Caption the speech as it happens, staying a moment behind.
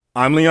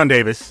I'm Leon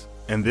Davis,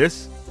 and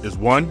this is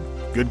One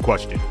Good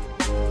Question.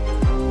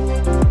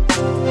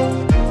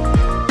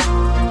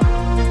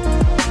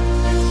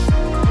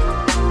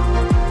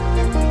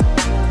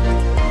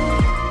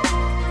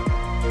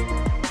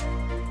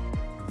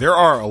 There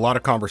are a lot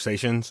of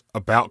conversations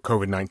about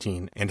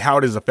COVID-19 and how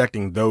it is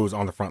affecting those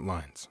on the front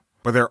lines.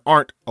 But there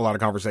aren't a lot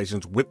of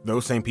conversations with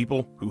those same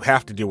people who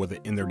have to deal with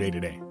it in their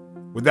day-to-day.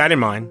 With that in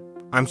mind,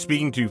 I'm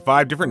speaking to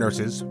 5 different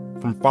nurses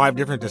from 5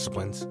 different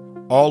disciplines,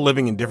 all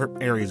living in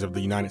different areas of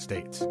the United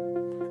States.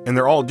 And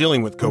they're all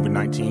dealing with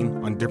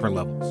COVID-19 on different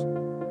levels.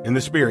 In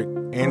the spirit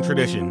and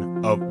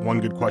tradition of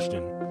One Good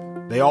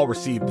Question, they all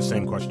received the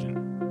same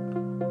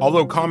question.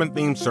 Although common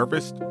themes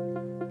surfaced,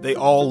 they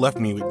all left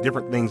me with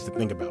different things to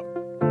think about.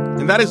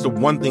 And that is the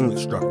one thing that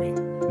struck me.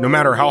 No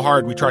matter how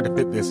hard we tried to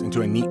fit this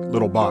into a neat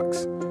little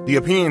box, the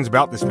opinions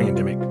about this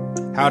pandemic,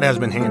 how it has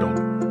been handled,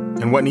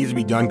 and what needs to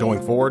be done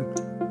going forward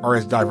are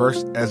as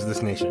diverse as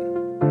this nation.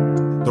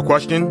 The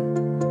question: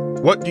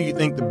 what do you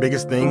think the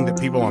biggest thing that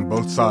people on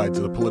both sides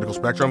of the political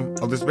spectrum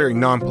of this very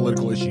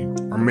non-political issue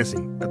are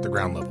missing at the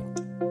ground level?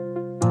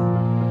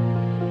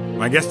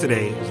 My guest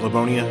today is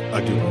Livonia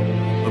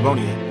Adumo.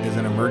 Livonia is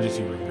an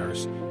emergency room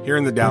nurse here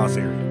in the Dallas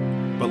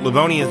area, but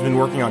Livonia has been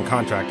working on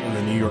contract in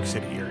the New York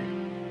City area.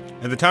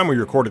 At the time we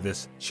recorded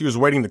this, she was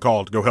waiting the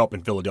call to go help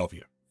in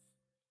Philadelphia.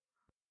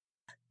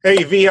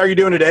 Hey, V, how are you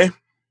doing today?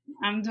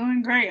 I'm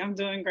doing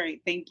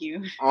great. Thank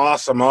you.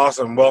 Awesome.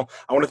 Well,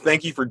 I want to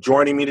thank you for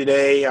joining me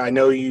today. I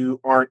know you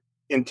aren't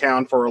in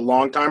town for a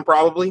long time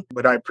probably,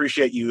 but I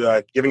appreciate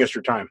you giving us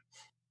your time.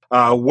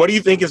 What do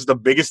you think is the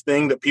biggest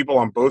thing that people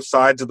on both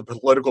sides of the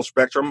political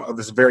spectrum of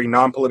this very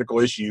non-political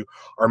issue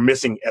are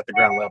missing at the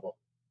ground level?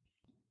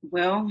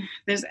 Well,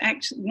 there's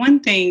actually one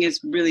thing is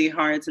really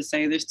hard to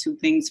say. There's 2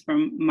 things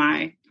from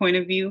my point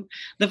of view.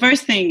 The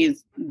first thing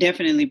is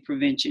definitely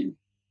prevention.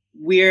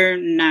 We're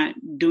not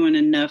doing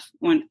enough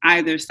on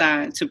either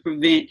side to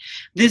prevent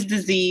this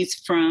disease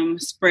from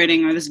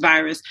spreading, or this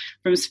virus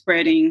from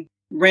spreading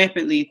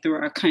rapidly through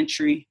our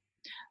country.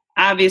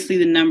 Obviously,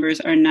 the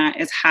numbers are not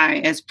as high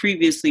as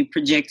previously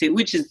projected,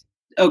 which is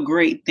a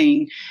great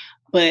thing.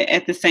 But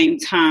at the same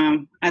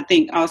time, I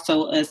think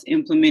also us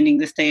implementing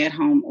the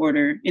stay-at-home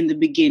order in the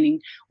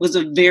beginning was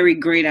a very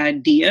great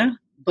idea,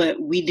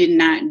 but we did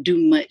not do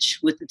much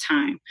with the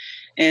time.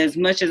 As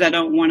much as I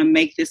don't want to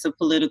make this a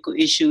political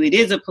issue, it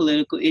is a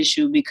political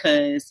issue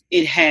because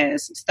it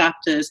has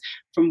stopped us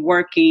from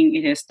working.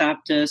 It has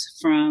stopped us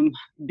from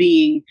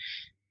being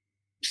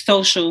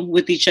social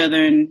with each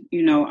other. And,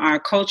 you know, our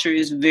culture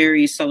is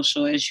very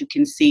social, as you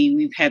can see.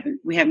 We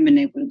haven't been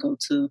able to go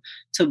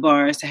to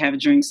bars, to have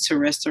drinks, to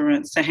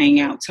restaurants, to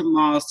hang out, to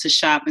malls, to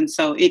shop. And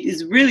so it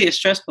is really a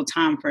stressful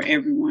time for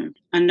everyone.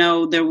 I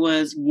know there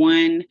was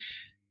one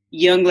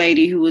young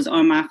lady who was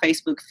on my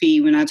Facebook feed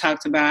when I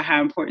talked about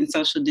how important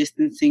social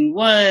distancing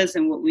was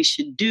and what we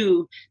should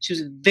do. She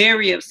was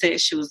very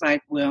upset. She was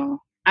like,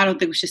 well, I don't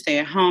think we should stay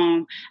at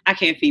home. I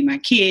can't feed my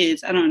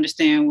kids. I don't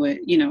understand what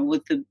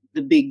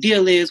the big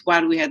deal is. Why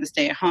do we have to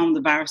stay at home?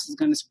 The virus is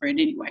going to spread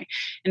anyway.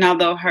 And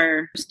although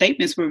her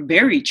statements were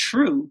very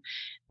true,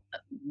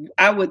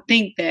 I would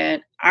think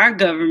that our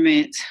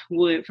government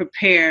would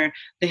prepare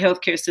the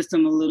healthcare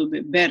system a little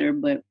bit better.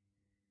 But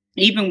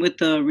even with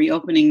the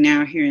reopening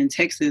now here in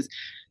Texas,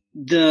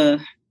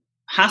 the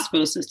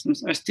hospital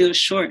systems are still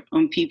short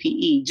on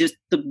PPE, just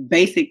the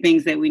basic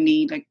things that we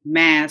need, like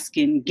masks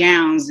and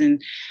gowns, and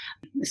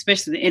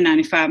especially the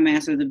N95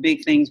 masks are the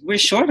big things. We're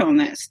short on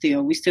that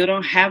still. We still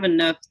don't have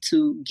enough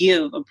to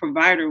give a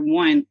provider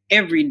one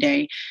every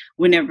day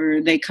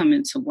whenever they come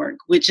into work,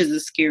 which is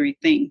a scary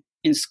thing.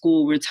 In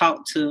school, we're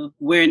taught to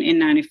wear an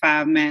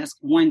N95 mask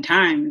one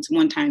time. It's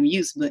one-time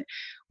use, but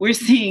we're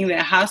seeing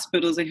that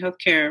hospitals and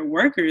healthcare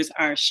workers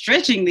are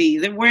stretching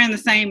these. They're wearing the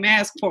same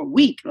mask for a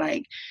week.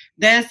 Like,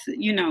 that's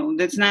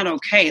not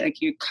okay.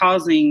 Like, you're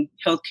causing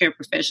healthcare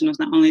professionals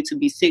not only to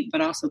be sick, but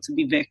also to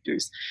be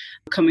vectors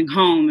coming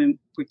home. And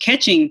we're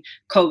catching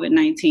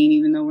COVID-19,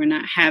 even though we're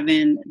not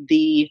having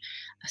the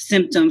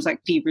symptoms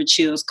like fever,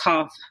 chills,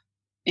 cough,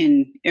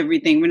 and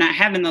everything. We're not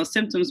having those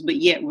symptoms, but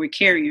yet we're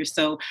carriers.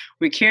 So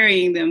we're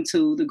carrying them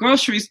to the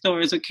grocery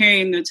stores, we're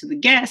carrying them to the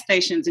gas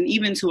stations, and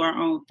even to our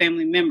own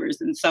family members.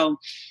 And so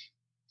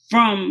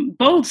from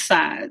both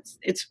sides,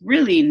 it's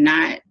really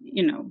not,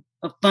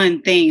 a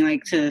fun thing,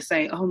 like to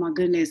say, oh my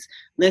goodness,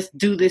 let's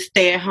do this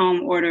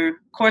stay-at-home order.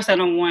 Of course, I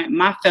don't want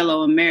my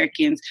fellow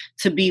Americans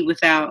to be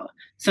without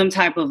some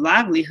type of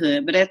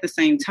livelihood. But at the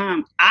same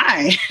time,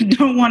 I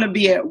don't want to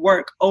be at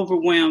work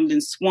overwhelmed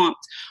and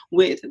swamped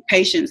with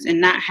patients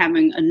and not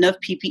having enough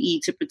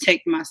PPE to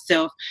protect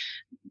myself,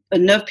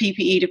 enough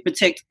PPE to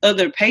protect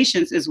other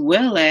patients, as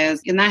well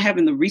as not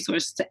having the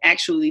resources to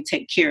actually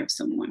take care of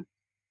someone.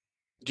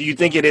 Do you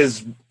think it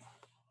is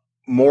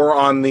more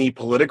on the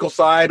political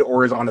side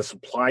or is on the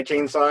supply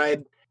chain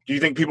side? Do you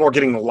think people are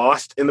getting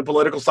lost in the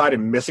political side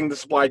and missing the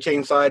supply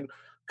chain side?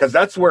 Because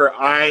that's where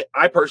I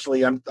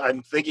personally, I'm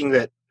thinking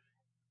that,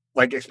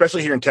 like,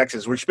 especially here in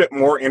Texas, we spent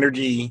more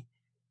energy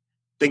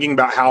thinking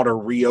about how to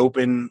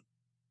reopen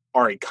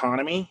our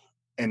economy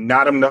and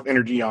not enough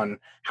energy on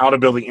how to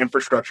build the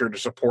infrastructure to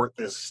support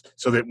this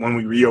so that when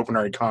we reopen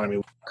our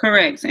economy.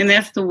 Correct. And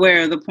that's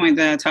the point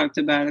that I talked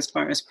about as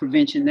far as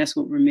prevention. That's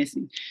what we're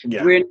missing.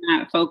 Yeah. We're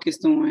not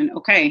focused on,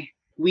 okay,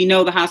 we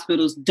know the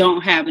hospitals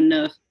don't have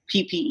enough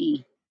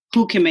PPE.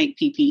 Who can make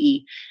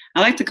PPE?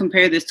 I like to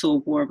compare this to a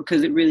war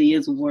because it really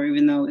is a war,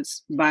 even though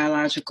it's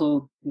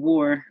biological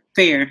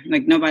warfare.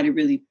 Like nobody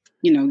really,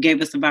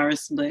 gave us the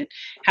virus. But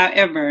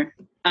however,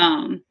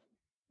 when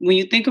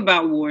you think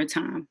about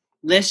wartime,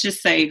 let's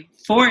just say,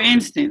 for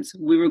instance,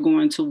 we were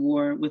going to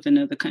war with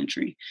another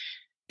country.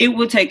 It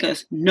would take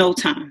us no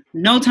time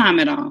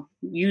at all,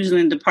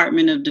 usually in the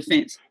Department of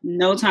Defense,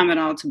 no time at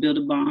all to build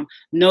a bomb,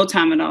 no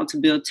time at all to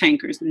build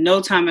tankers, no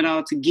time at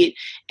all to get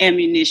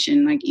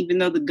ammunition. Like, even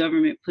though the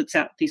government puts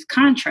out these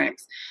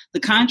contracts, the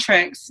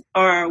contracts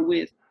are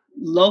with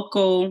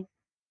local,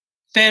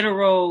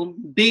 federal,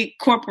 big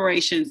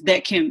corporations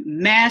that can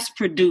mass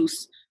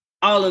produce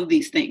all of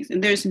these things.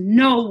 And there's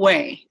no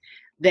way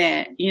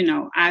that,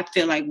 I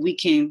feel like we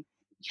can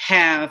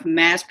have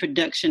mass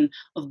production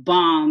of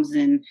bombs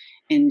and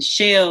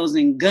shells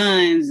and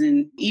guns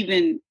and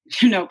even,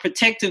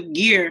 protective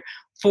gear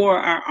for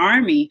our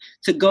army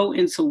to go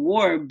into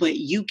war, but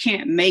you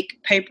can't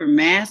make paper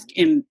masks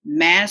in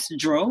mass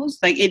droves.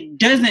 Like, it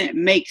doesn't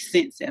make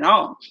sense at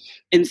all.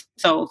 And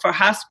so for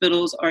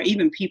hospitals or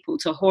even people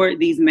to hoard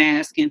these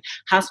masks and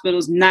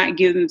hospitals not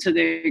give them to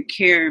their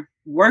care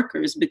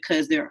workers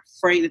because they're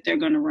afraid that they're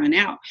going to run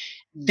out,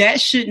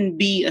 that shouldn't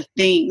be a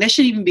thing. That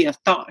shouldn't even be a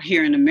thought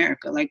here in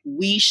America. Like,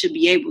 we should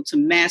be able to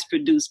mass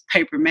produce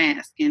paper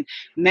masks and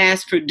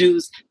mass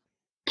produce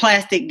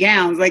plastic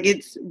gowns. Like,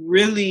 it's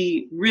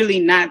really, really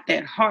not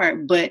that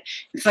hard, but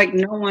it's like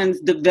no one's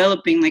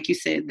developing, like you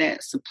said,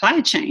 that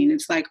supply chain.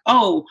 It's like,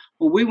 oh,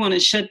 well, we want to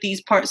shut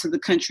these parts of the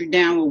country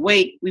down. Well,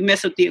 wait, we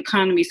mess up the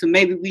economy, so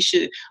maybe we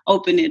should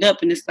open it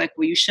up. And it's like,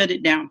 well, you shut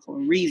it down for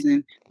a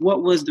reason.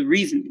 What was the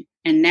reason?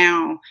 And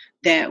now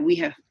that we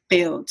have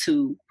failed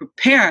to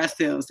prepare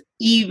ourselves,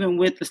 even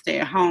with the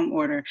stay-at-home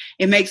order,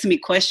 it makes me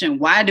question,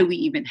 why do we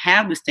even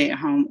have the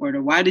stay-at-home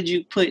order? Why did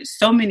you put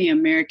so many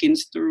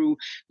Americans through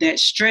that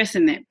stress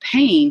and that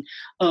pain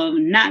of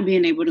not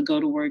being able to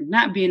go to work,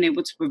 not being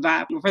able to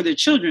provide for their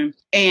children?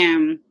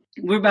 And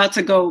we're about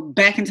to go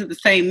back into the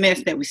same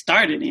mess that we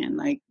started in.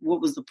 Like, what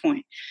was the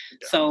point?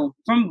 Yeah. So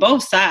from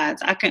both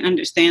sides, I can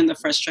understand the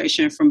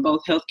frustration from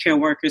both healthcare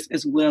workers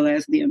as well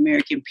as the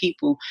American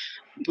people.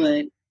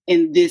 But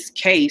in this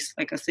case,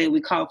 like I said,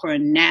 we called for a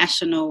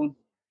national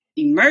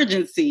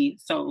emergency.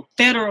 So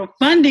federal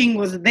funding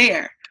was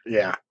there.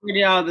 Yeah. Where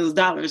did all those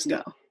dollars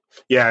go?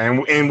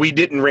 Yeah, and we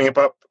didn't ramp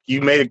up.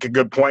 You made a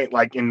good point.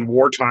 Like, in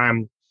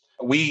wartime,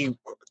 we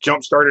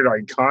jump-started our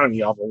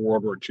economy off of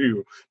World War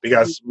II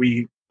because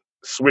we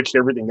switched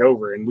everything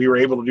over, and we were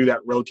able to do that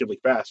relatively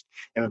fast.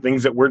 And the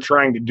things that we're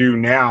trying to do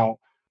now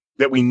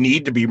that we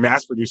need to be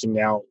mass-producing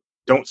now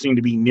don't seem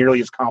to be nearly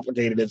as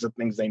complicated as the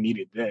things they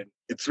needed then.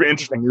 It's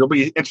interesting. It'll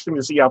be interesting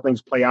to see how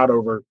things play out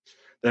over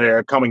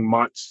the coming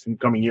months and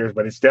coming years,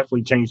 but it's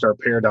definitely changed our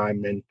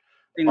paradigm. And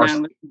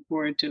I'm looking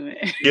forward to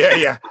it.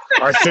 Yeah.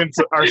 Our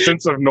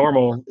sense of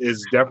normal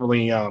is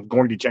definitely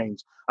going to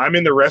change. I'm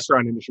in the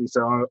restaurant industry,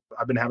 so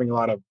I've been having a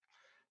lot of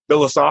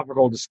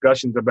philosophical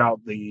discussions about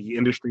the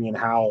industry and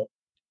how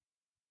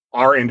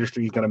our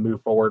industry is going to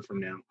move forward from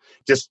now.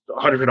 Just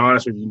 100%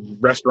 honest with you,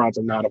 restaurants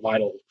are not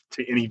vital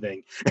to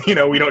anything. We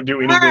don't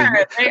do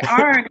anything. They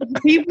are.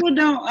 People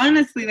don't,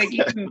 honestly, like,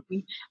 even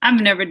me, I've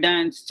never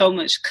done so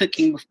much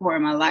cooking before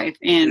in my life.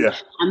 And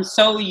I'm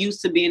so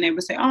used to being able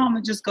to say, oh, I'm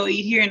going to just go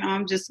eat here and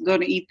I'm just going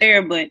to eat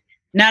there. But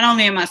not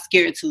only am I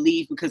scared to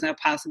leave because I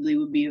possibly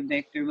would be a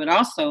vector, but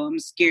also I'm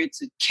scared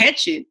to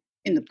catch it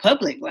in the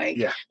public. Like,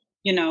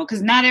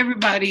 because not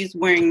everybody's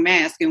wearing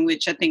masks, in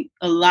which I think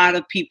a lot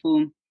of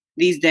people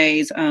these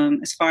days,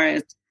 as far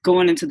as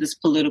going into this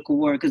political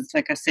war, because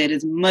like I said,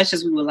 as much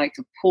as we would like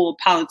to pull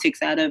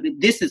politics out of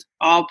it, this is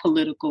all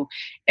political.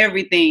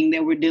 Everything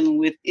that we're dealing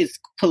with is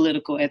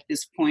political at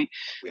this point.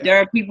 Yeah. There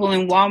are people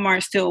in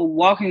Walmart still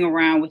walking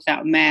around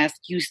without masks.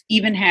 You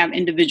even have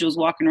individuals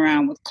walking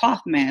around with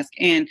cloth masks.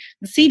 And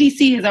the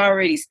CDC has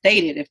already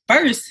stated, at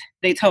first,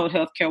 they told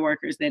healthcare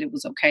workers that it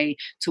was okay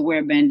to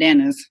wear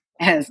bandanas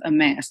as a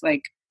mask.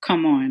 Like,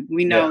 come on,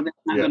 we know that's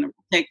not going to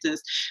protect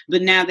us.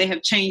 But now they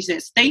have changed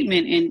that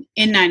statement, and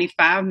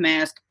N95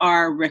 masks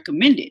are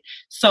recommended.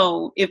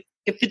 So if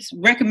it's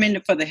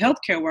recommended for the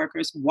healthcare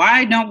workers,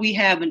 why don't we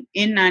have an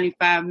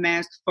N95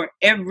 mask for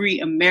every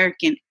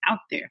American out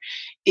there?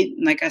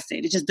 Like I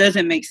said, it just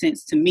doesn't make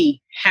sense to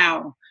me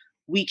how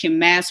we can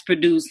mass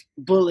produce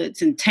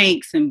bullets and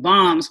tanks and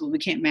bombs, but we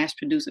can't mass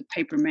produce a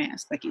paper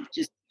mask. Like,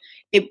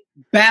 it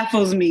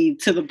baffles me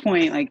to the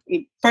point, like,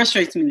 it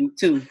frustrates me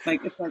too.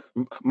 Like, it's like,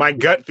 my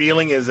gut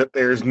feeling is that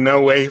there's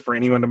no way for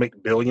anyone to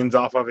make billions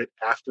off of it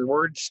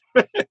afterwards,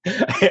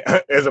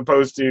 as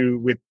opposed to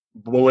with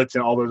bullets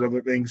and all those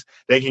other things.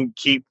 They can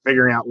keep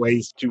figuring out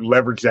ways to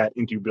leverage that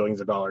into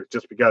billions of dollars,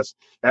 just because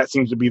that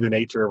seems to be the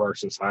nature of our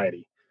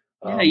society.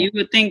 Yeah, you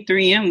would think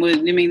 3M would.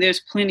 I mean, there's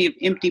plenty of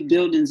empty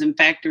buildings and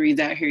factories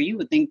out here. You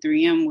would think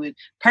 3M would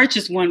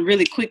purchase one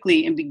really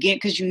quickly and begin,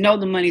 because you know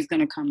the money's going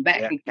to come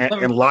back. Yeah.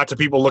 And lots of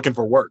people looking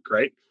for work,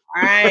 right?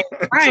 Right.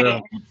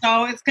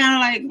 So it's kind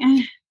of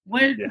like,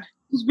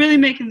 who's really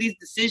making these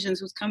decisions?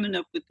 Who's coming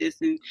up with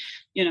this? And,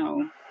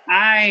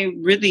 I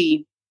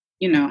really,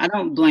 I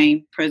don't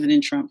blame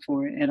President Trump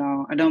for it at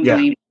all. I don't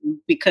blame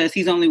him, because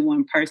he's only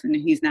one person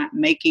and he's not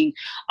making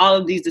all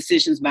of these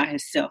decisions by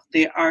himself.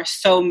 There are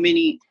so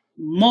many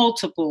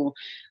multiple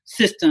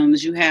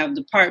systems. You have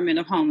Department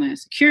of Homeland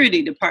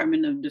Security,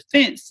 Department of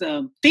Defense,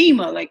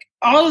 FEMA, like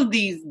all of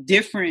these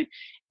different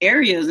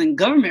areas and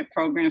government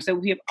programs that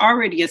we have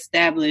already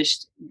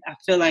established. I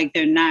feel like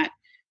they're not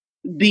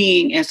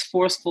being as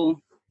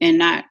forceful and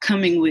not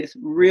coming with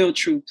real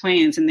true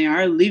plans, and they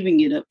are leaving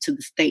it up to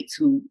the states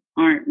who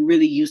aren't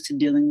really used to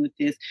dealing with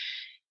this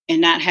and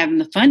not having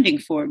the funding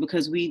for it,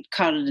 because we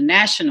call it a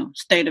national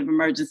state of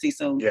emergency.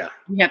 So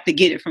we have to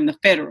get it from the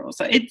federal.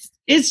 So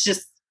it's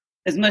just,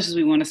 as much as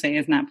we want to say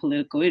it's not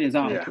political, it is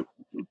all political.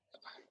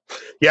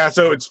 Yeah,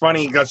 so it's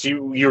funny because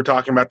you were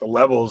talking about the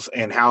levels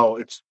and how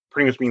it's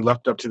pretty much being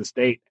left up to the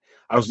state.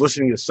 I was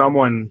listening to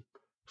someone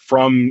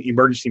from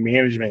emergency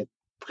management,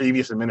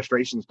 previous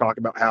administrations, talk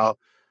about how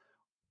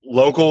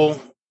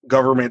local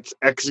governments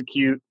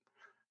execute,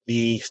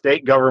 the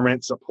state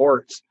government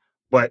supports,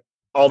 but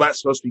all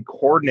that's supposed to be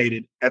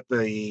coordinated at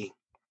the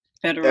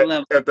federal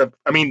level.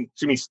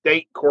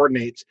 State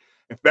coordinates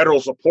and federal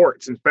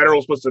supports, and federal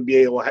is supposed to be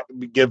able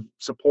to give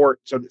support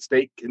so that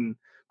state can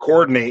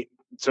coordinate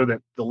so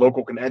that the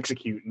local can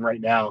execute. And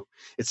right now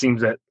it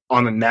seems that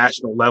on the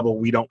national level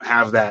we don't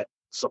have that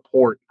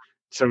support.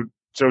 So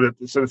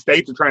the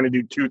states are trying to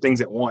do two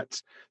things at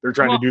once. They're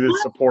trying to do the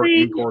support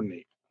and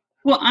coordinate.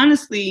 Well,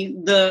 honestly,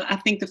 I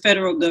think the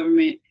federal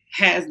government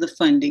has the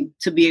funding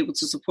to be able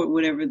to support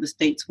whatever the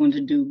states want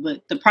to do.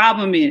 But the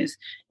problem is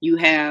you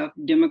have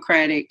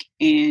Democratic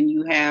and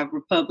you have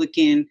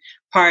Republican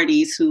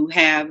parties who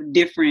have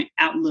different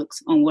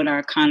outlooks on what our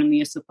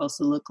economy is supposed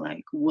to look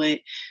like, what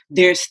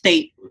their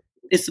state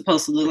is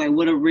supposed to look like,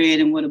 what a red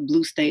and what a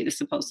blue state is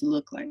supposed to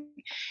look like.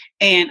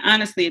 And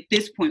honestly, at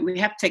this point, we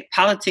have to take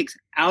politics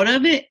out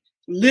of it.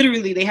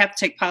 Literally, they have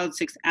to take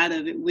politics out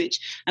of it,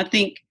 which I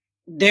think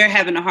they're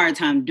having a hard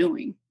time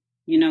doing.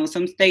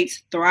 Some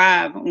states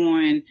thrive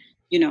on,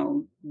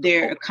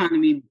 their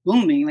economy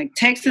booming. Like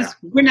Texas,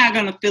 we're not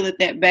going to feel it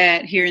that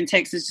bad here in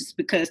Texas just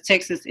because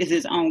Texas is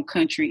its own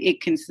country.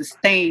 It can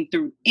sustain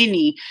through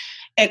any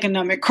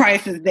economic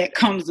crisis that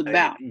comes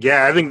about.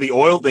 Yeah, I think the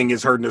oil thing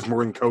is hurting us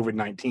more than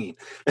COVID-19.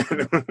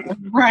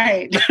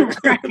 Right.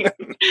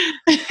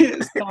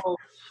 So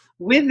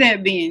with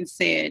that being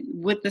said,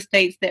 with the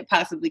states that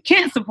possibly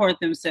can't support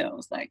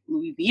themselves, like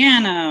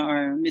Louisiana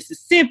or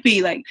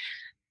Mississippi, like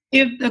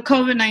if the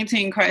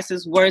COVID-19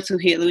 crisis were to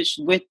hit, which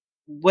with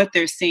what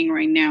they're seeing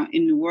right now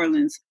in New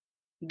Orleans,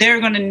 they're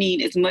going to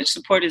need as much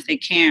support as they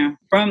can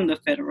from the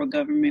federal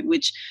government,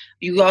 which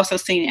you've also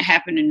seen it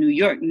happen in New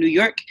York. New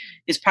York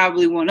is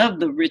probably one of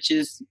the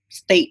richest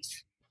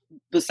states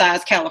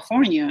besides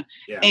California.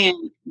 Yeah.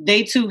 And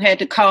they too had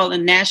to call a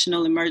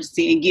national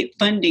emergency and get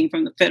funding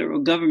from the federal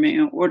government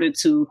in order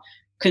to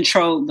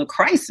control the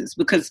crisis,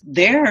 because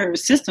their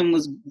system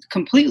was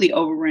completely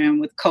overrun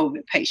with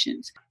COVID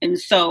patients. And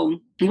so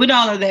with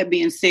all of that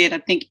being said, I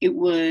think it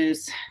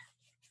was,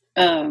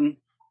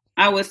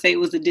 I would say it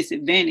was a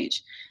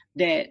disadvantage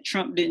that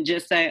Trump didn't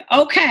just say,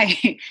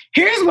 okay,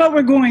 here's what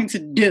we're going to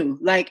do,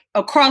 like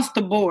across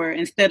the board,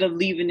 instead of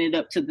leaving it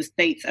up to the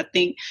states. I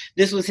think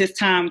this was his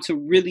time to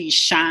really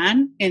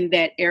shine in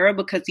that era,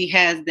 because he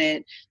has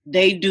that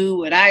they do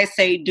what I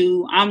say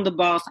do, I'm the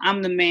boss,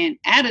 I'm the man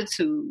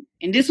attitude.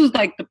 And this was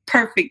like the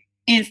perfect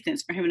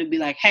instance for him to be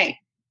like, hey,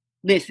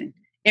 listen,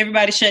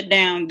 everybody shut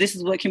down. This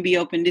is what can be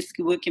open. This is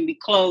what can be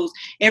closed.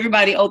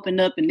 Everybody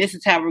open up, and this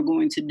is how we're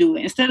going to do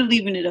it, instead of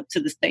leaving it up to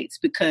the states,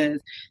 because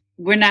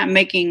we're not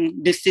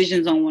making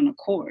decisions on one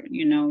accord.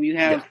 You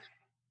have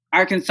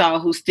Arkansas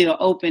who's still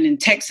open,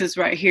 and Texas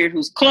right here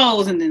who's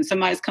closed, and then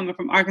somebody's coming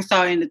from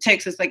Arkansas into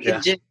Texas. Like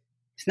it's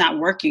not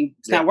working.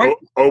 It's not working.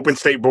 Open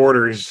state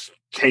borders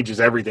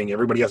changes everything.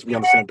 Everybody has to be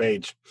on the same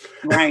page.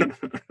 Right.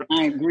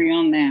 I agree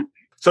on that.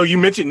 So you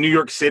mentioned New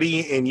York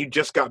City, and you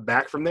just got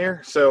back from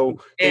there. So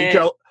can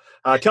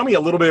you tell me a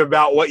little bit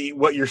about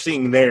what you're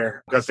seeing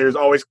there, because there's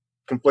always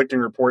conflicting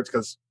reports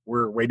because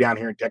we're way down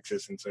here in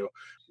Texas, and so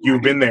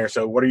you've been there.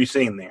 So what are you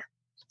seeing there?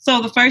 So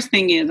the first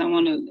thing is, I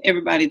want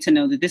everybody to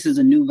know that this is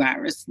a new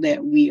virus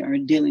that we are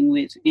dealing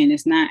with, and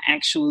it's not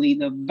actually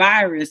the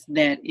virus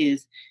that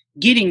is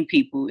getting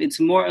people. It's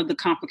more of the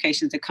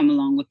complications that come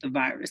along with the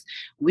virus.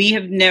 We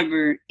have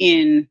never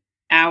I'm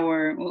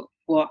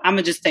going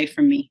to just say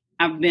for me,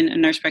 I've been a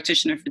nurse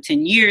practitioner for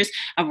 10 years.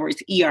 I've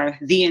worked ER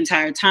the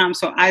entire time.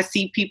 So I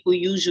see people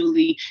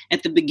usually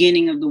at the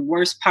beginning of the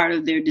worst part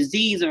of their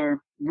disease,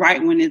 or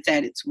right when it's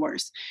at its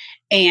worst.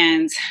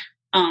 And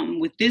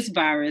with this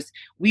virus,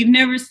 we've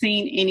never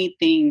seen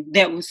anything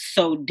that was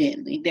so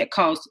deadly, that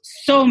caused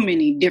so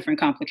many different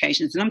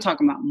complications. And I'm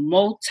talking about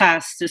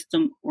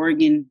multi-system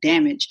organ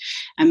damage.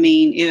 I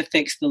mean, it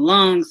affects the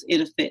lungs,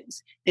 it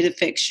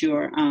affects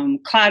your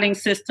clotting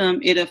system,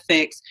 it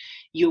affects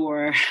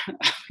your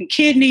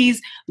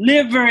kidneys,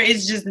 liver.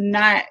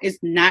 It's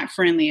not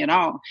friendly at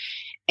all.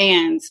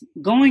 And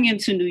going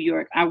into New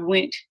York, I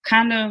went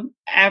kind of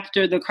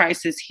after the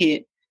crisis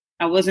hit.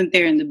 I wasn't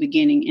there in the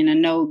beginning. And I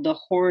know the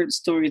horrid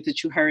stories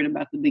that you heard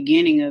about the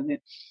beginning of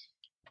it.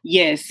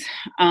 Yes,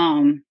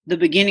 the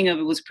beginning of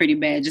it was pretty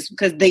bad just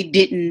because they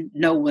didn't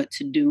know what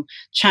to do.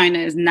 China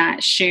is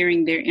not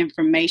sharing their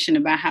information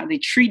about how they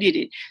treated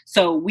it.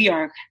 So we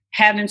are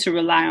having to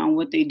rely on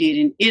what they did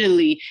in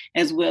Italy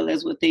as well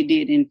as what they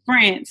did in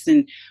France.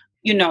 And,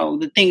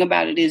 the thing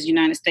about it is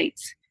United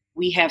States,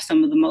 we have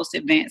some of the most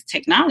advanced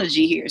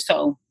technology here.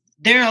 So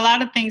there are a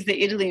lot of things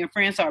that Italy and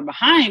France are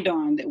behind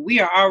on that we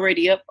are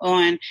already up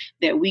on,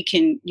 that we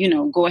can,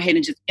 go ahead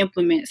and just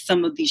implement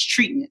some of these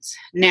treatments.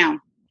 Now,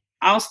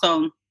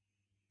 also,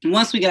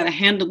 once we got a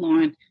handle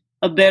on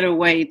a better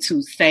way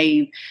to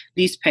save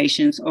these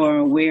patients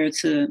or when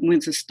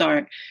to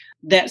start,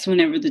 that's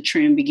whenever the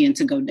trend began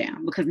to go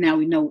down, because now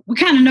we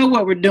kind of know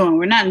what we're doing.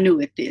 We're not new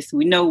at this.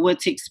 We know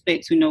what to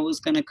expect. We know what's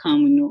going to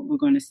come. We know what we're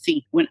going to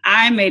see. When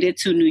I made it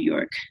to New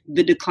York,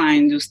 the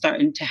decline was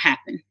starting to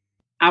happen.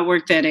 I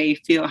worked at a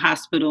field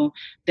hospital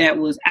that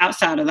was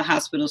outside of the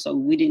hospital, so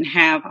we didn't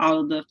have all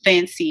of the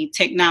fancy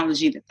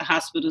technology that the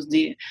hospitals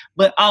did,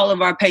 but all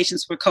of our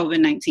patients were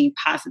COVID-19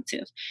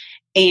 positive.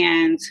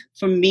 And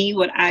for me,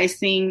 what I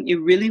seen, it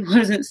really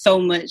wasn't so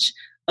much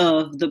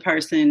of the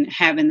person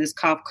having this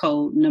cough,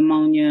 cold,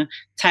 pneumonia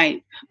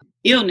type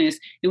illness.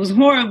 It was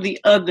more of the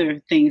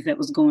other things that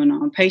was going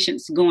on.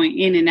 Patients going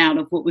in and out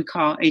of what we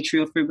call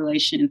atrial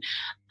fibrillation,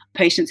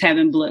 patients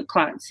having blood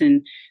clots,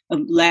 and a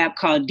lab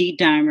called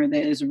D-dimer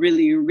that is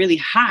really, really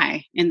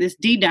high. And this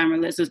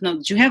D-dimer lets us know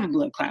that you have a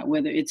blood clot,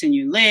 whether it's in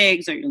your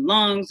legs or your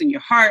lungs and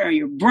your heart or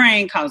your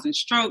brain, causing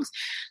strokes.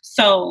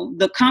 So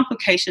the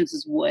complications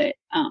is what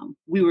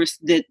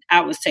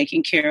I was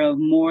taking care of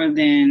more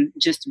than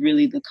just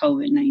really the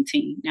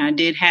COVID-19. Now, I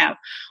did have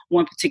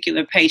one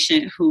particular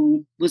patient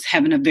who was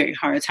having a very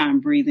hard time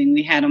breathing.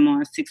 We had him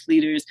on 6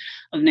 liters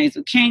of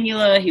nasal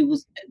cannula. He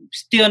was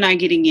still not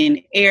getting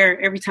in air.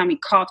 Every time he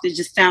coughed, it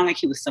just sounded like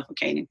he was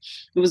suffocating.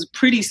 It was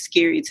pretty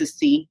scary to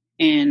see.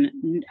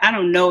 And I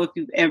don't know if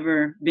you've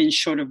ever been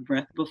short of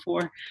breath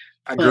before.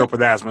 I grew up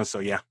with asthma, so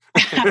yeah.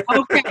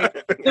 Okay.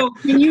 So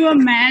can you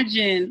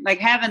imagine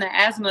having an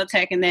asthma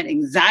attack and that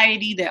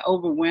anxiety that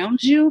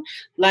overwhelms you?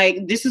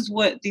 This is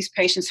what these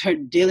patients are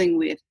dealing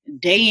with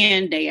day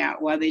in, day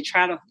out while they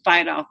try to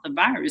fight off the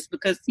virus,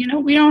 because,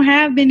 we don't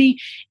have any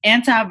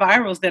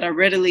antivirals that are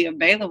readily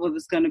available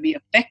that's going to be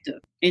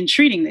effective in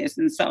treating this.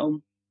 And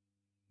so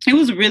it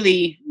was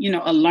really,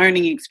 a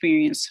learning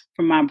experience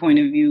from my point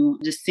of view,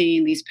 just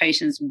seeing these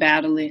patients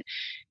battle it.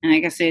 And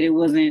like I said, it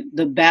wasn't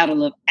the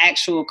battle of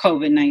actual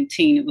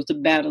COVID-19. It was the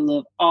battle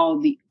of all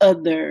the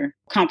other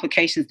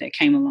complications that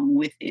came along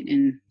with it.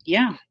 And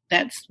yeah,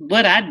 that's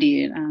what I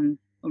did. I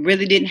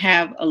really didn't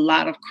have a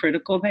lot of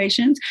critical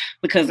patients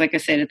because, like I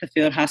said, at the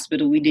field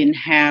hospital, we didn't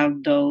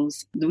have the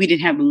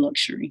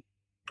luxury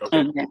of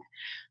that.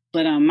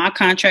 But my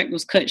contract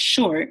was cut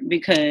short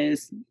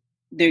because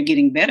they're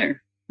getting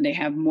better. They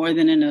have more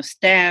than enough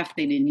staff.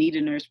 They didn't need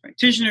a nurse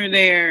practitioner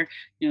there.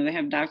 They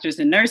have doctors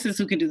and nurses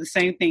who can do the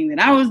same thing that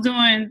I was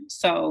doing.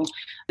 So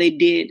they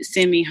did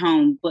send me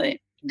home, but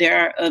there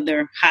are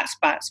other hot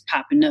spots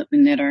popping up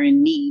and that are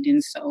in need.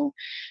 And so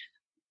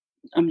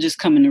I'm just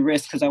coming to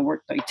rest because I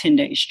worked 10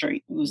 days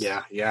straight.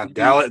 Yeah.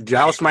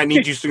 Dallas might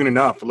need you soon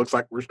enough. It looks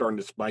like we're starting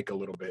to spike a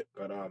little bit,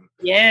 but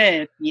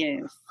yes.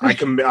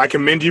 I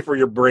commend you for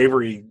your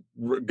bravery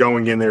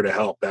going in there to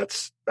help.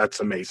 That's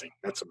amazing.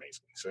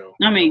 So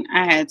I mean,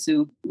 I had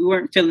to. We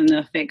weren't feeling the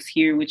effects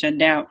here, which I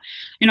doubt.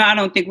 I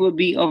don't think we'll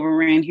be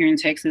overran here in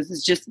Texas.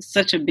 It's just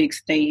such a big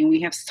state, and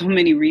we have so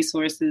many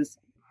resources,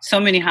 so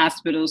many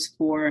hospitals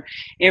for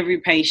every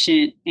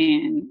patient,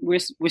 and we're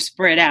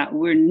spread out.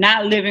 We're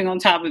not living on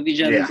top of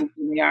each other like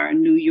we are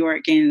in New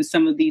York and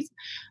some of these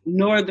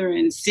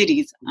northern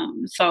cities.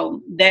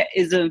 So that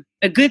is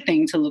a good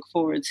thing to look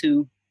forward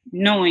to,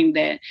 knowing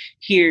that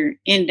here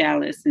in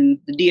Dallas and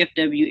the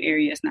DFW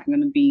area, it's not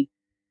going to be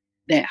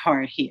that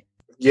hard hit.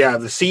 Yeah,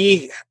 to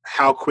see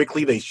how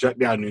quickly they shut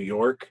down New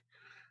York,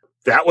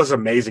 that was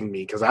amazing to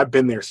me because I've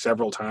been there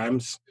several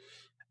times,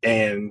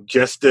 and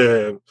just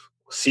to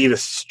see the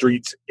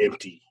streets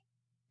empty,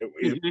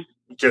 it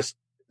just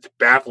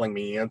baffling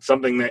me, and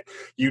something that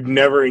you'd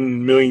never in a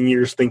million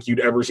years think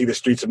you'd ever see the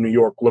streets of New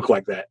York look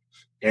like that,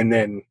 and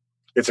then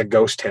it's a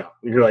ghost town.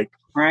 You're like,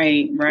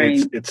 right.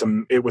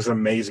 It was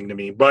amazing to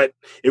me, but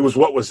it was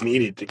what was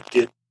needed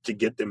to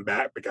get them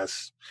back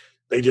because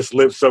they just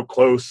live so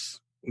close.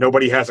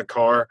 Nobody has a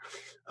car.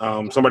 I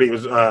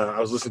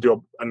was listening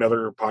to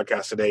another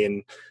podcast today,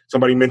 and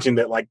somebody mentioned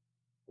that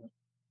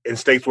in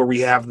states where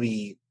we have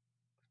the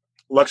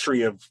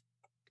luxury of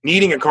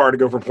needing a car to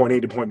go from point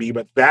A to point B,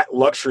 but that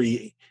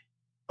luxury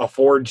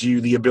affords you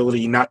the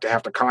ability not to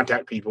have to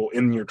contact people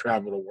in your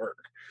travel to work.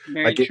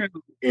 Very true.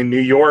 In New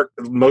York,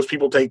 most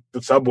people take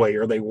the subway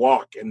or they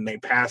walk and they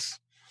pass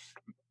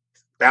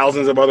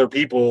thousands of other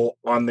people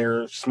on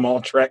their small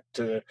trek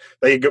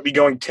they could be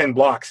going 10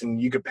 blocks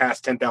and you could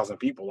pass 10,000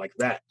 people like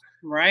that.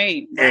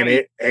 Right. And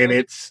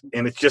it's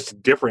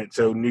just different.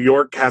 So New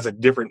York has a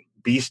different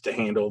beast to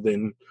handle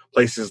than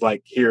places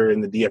like here in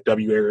the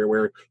DFW area,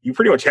 where you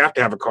pretty much have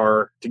to have a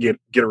car to get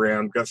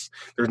around, because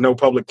there's no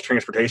public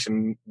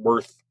transportation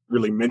worth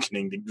really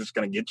mentioning that's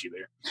going to get you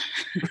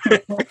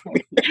there.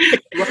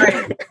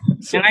 Right.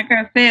 So, and like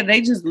I said,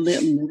 they just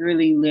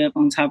literally live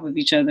on top of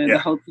each other. Yeah. The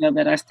hotel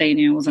that I stayed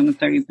in was on the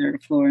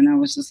 33rd floor, and I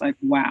was just like,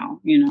 wow,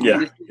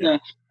 this is the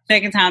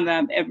second time that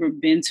I've ever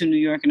been to New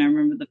York. And I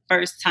remember the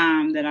first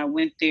time that I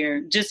went there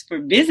just for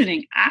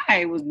visiting,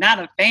 I was not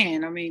a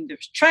fan. I mean,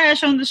 there's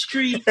trash on the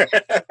street,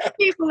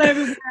 people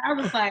everywhere. I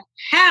was like,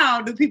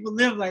 how do people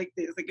live like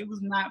this? Like, it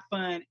was not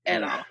fun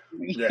at all.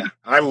 Yeah,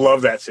 I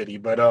love that city.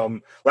 But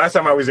last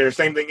time I was there,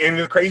 same thing. And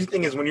the crazy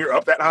thing is when you're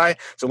up that high.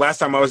 So last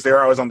time I was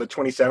there, I was on the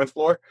 27th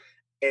floor.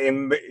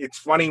 And it's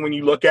funny when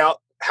you look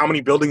out, how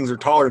many buildings are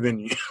taller than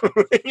you?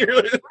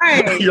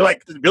 You're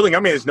like, the building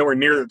I'm in is nowhere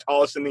near the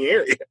tallest in the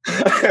area.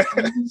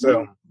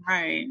 So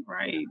right.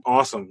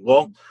 Awesome.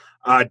 Well,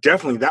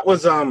 definitely. That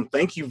was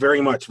thank you very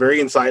much. Very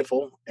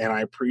insightful, and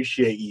I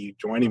appreciate you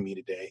joining me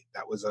today.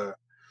 That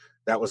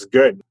was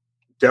good.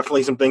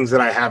 Definitely some things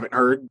that I haven't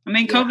heard. I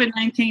mean,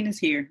 COVID-19 is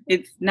here.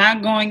 It's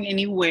not going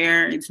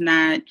anywhere. It's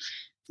not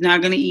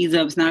going to ease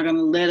up. It's not going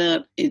to let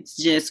up. It's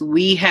just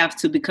we have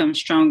to become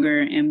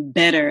stronger and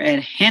better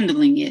at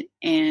handling it.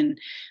 And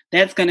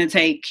that's going to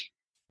take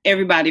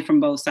everybody from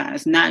both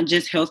sides, not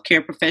just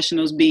healthcare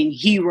professionals being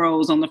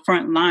heroes on the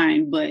front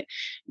line, but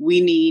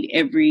we need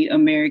every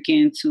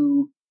American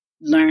to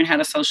learn how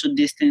to social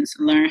distance,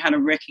 learn how to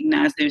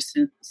recognize their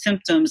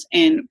symptoms,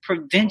 and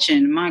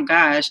prevention. My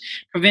gosh,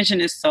 prevention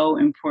is so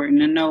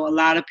important. I know a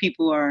lot of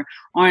people are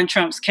on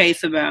Trump's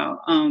case about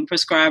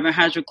prescribing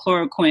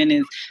hydrochloroquine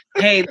is,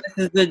 hey, this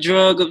is the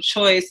drug of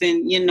choice.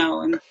 And,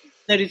 and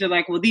studies are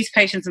like, well, these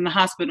patients in the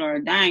hospital are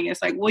dying.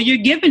 It's like, well, you're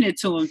giving it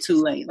to them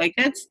too late. Like,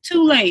 that's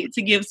too late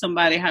to give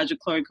somebody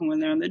hydrochloroquine when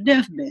they're on their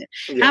deathbed.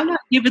 Yeah. How about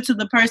give it to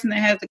the person that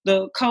has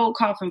the cold,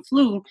 cough, and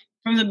flu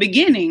from the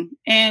beginning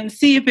and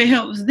see if it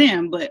helps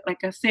them? But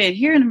like I said,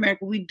 here in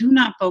America, we do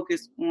not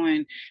focus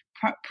on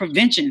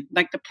prevention,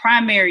 like the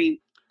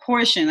primary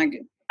portion.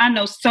 Like, I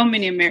know so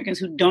many Americans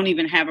who don't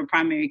even have a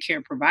primary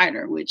care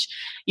provider, which,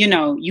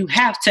 you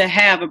have to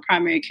have a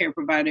primary care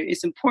provider.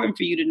 It's important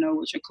for you to know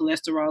what your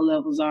cholesterol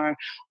levels are,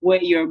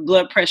 what your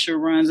blood pressure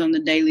runs on a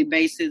daily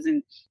basis.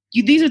 And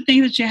these are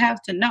things that you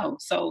have to know.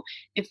 So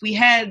if we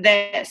had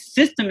that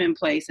system in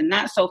place and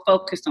not so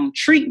focused on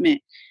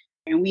treatment,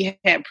 and we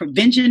had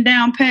prevention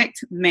down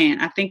packed, man,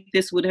 I think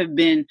this would have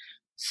been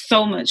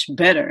so much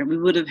better. We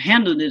would have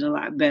handled it a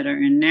lot better.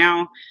 And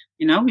now,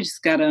 we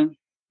just got to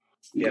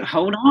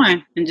hold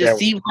on and just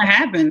see what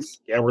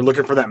happens. Yeah, we're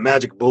looking for that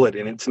magic bullet,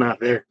 and it's not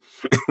there.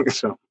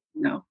 So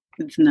no,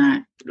 it's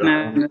not.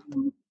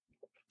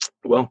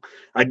 Well,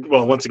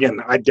 once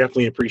again, I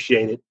definitely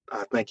appreciate it.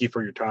 Thank you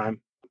for your time.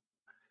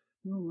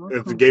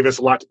 It gave us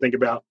a lot to think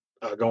about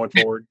going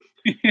forward.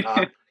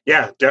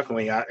 Yeah,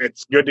 definitely.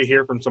 It's good to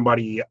hear from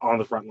somebody on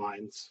the front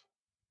lines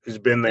who's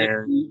been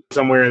there,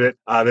 somewhere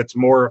that's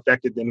more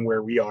affected than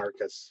where we are,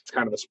 because it's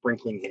kind of a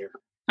sprinkling here.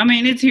 I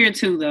mean, it's here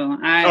too, though.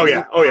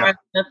 I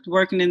left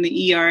working in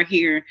the ER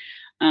here.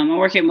 I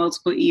work at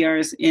multiple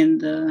ERs in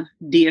the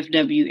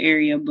DFW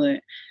area, but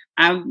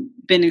I've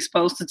been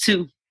exposed to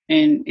two.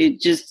 And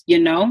it just,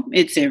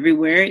 it's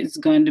everywhere. It's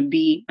going to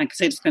be, like I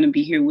said, it's going to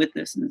be here with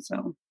us. And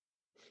so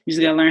you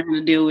just got to learn how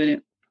to deal with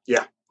it.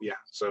 Yeah.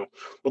 So,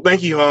 well,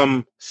 thank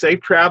you. Safe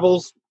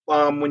travels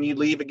when you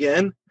leave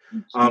again.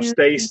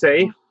 Stay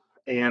safe.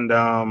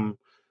 And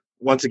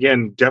once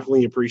again,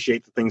 definitely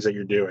appreciate the things that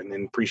you're doing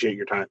and appreciate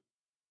your time.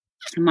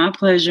 My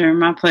pleasure.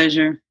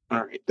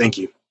 All right. Thank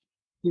you.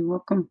 You're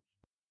welcome.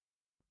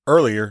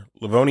 Earlier,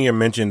 Livonia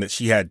mentioned that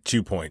she had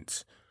 2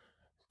 points.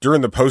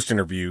 During the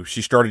post-interview,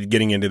 she started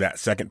getting into that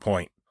second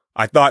point.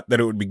 I thought that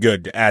it would be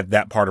good to add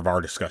that part of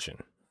our discussion.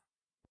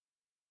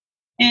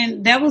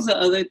 And that was the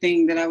other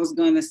thing that I was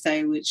going to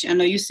say, which I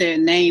know you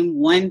said name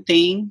one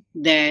thing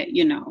that,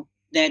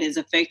 that is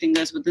affecting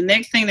us. But the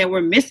next thing that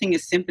we're missing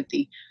is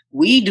sympathy.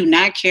 We do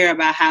not care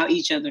about how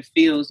each other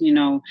feels.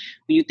 When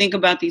you think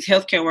about these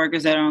healthcare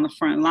workers that are on the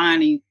front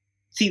line and you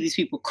see these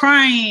people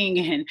crying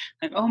and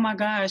like, oh my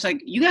gosh,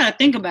 like, you got to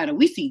think about it.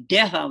 We see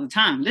death all the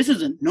time. This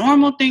is a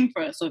normal thing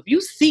for us. So if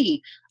you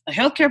see a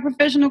healthcare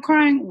professional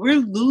crying, we're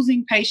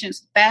losing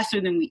patients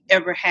faster than we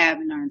ever have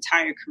in our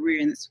entire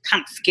career. And it's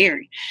kind of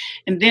scary.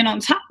 And then on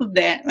top of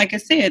that, like I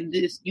said,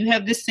 you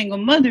have this single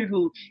mother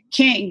who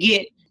can't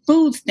get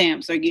food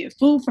stamps or get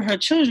food for her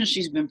children.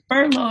 She's been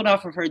furloughed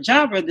off of her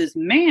job, or this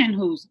man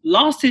who's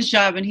lost his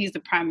job and he's the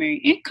primary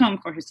income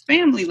for his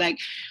family. Like,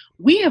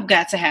 we have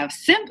got to have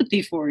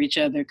sympathy for each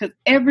other because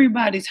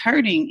everybody's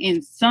hurting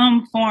in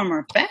some form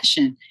or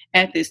fashion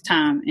at this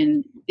time.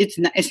 And it's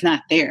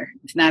not there.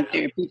 It's not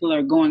there. People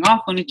are going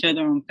off on each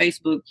other on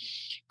Facebook,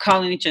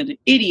 calling each other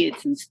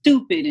idiots and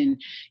stupid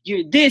and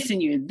you're this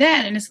and you're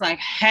that. And it's like,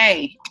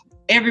 hey,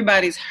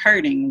 everybody's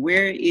hurting.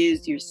 Where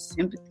is your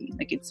sympathy?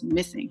 Like, it's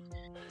missing.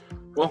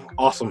 Well,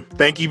 awesome.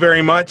 Thank you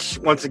very much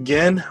once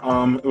again.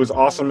 It was an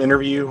awesome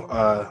interview.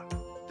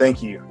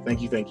 Thank you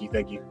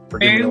for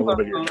giving me a little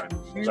bit of your time.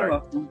 You're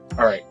welcome.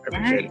 All right.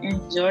 I appreciate it.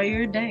 Enjoy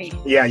your day.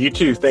 Yeah, you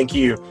too. Thank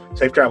you.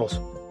 Safe travels.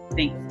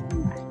 Thanks.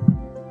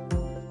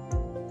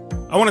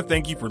 I want to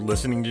thank you for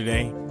listening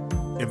today.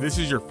 If this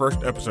is your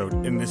first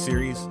episode in this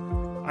series,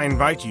 I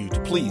invite you to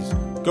please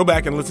go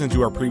back and listen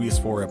to our previous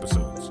 4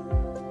 episodes.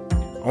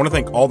 I want to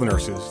thank all the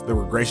nurses that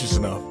were gracious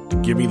enough to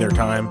give me their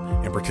time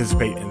and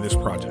participate in this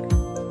project.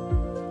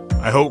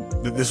 I hope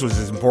that this was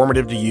as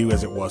informative to you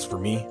as it was for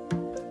me.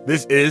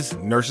 This is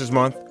Nurses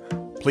Month.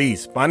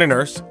 Please find a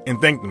nurse and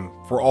thank them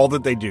for all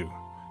that they do,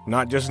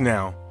 not just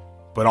now,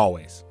 but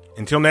always.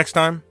 Until next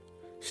time,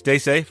 stay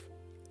safe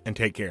and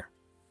take care.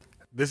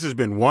 This has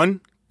been One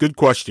Good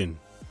Question.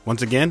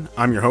 Once again,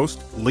 I'm your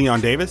host,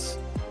 Leon Davis.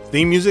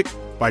 Theme music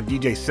by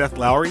DJ Seth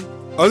Lowry.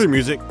 Other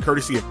music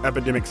courtesy of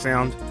Epidemic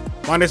Sound.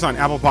 Find us on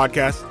Apple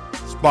Podcasts,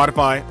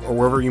 Spotify, or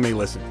wherever you may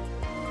listen.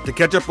 To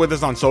catch up with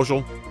us on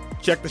social,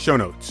 check the show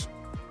notes.